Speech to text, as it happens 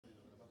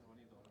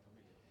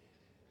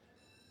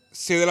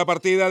Sigue la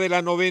partida de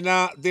la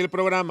novena del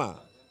programa.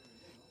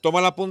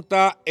 Toma la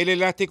punta el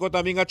elástico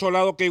también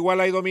acholado que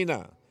iguala y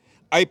domina.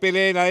 Hay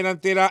pelea en la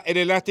delantera el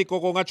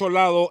elástico con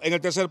acholado. En el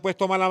tercer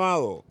puesto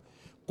Malamado.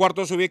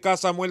 Cuarto se ubica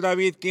Samuel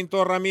David,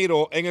 quinto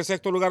Ramiro. En el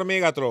sexto lugar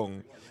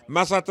Megatron.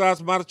 Más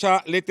atrás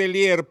marcha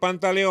Letelier,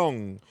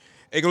 Pantaleón.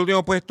 En el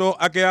último puesto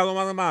ha quedado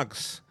Mad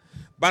Max.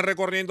 Van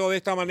recorriendo de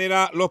esta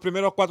manera los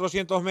primeros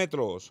 400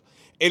 metros.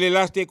 El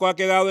elástico ha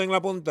quedado en la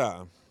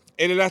punta.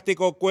 El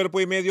elástico cuerpo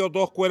y medio,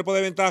 2 cuerpos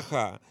de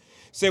ventaja.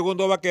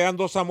 Segundo va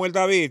quedando Samuel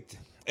David.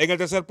 En el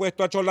tercer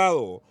puesto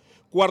Acholado.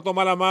 Cuarto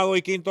Malamado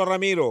y quinto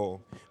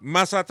Ramiro.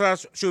 Más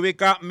atrás se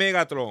ubica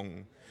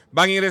Megatron.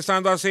 Van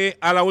ingresando así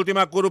a la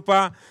última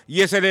curva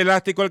y es el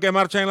elástico el que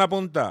marcha en la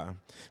punta.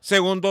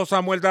 Segundo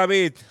Samuel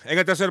David. En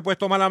el tercer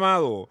puesto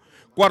Malamado.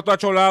 Cuarto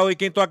Acholado y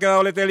quinto ha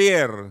quedado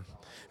Letelier.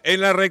 En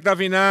la recta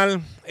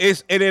final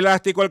es el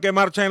elástico el que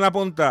marcha en la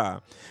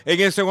punta. En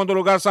el segundo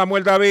lugar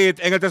Samuel David.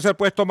 En el tercer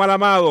puesto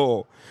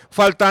Malamado.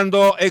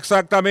 Faltando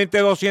exactamente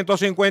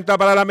 250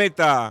 para la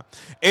meta.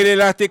 El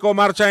elástico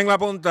marcha en la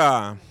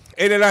punta.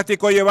 El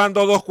elástico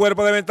llevando 2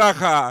 cuerpos de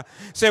ventaja.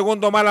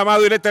 Segundo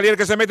Malamado y Letelier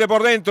que se mete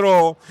por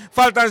dentro.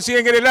 Faltan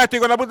 100 el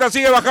elástico. En la punta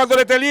sigue bajando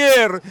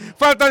Letelier.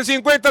 Faltan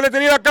 50.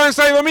 Letelier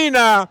alcanza y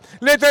domina.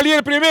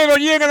 Letelier primero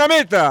llega a la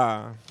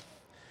meta.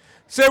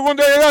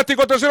 Segundo el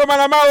elástico, tercero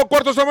Malamado,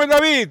 cuarto Samuel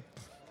David.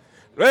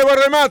 Luego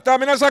remata,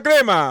 amenaza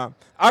Crema.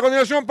 A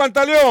continuación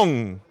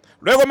Pantaleón.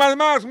 Luego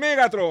más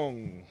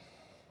Megatron.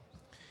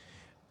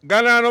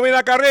 Gana la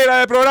novena carrera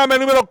del programa el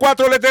número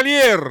 4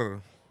 Letelier.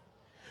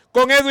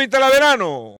 Con Edwin Talaverano.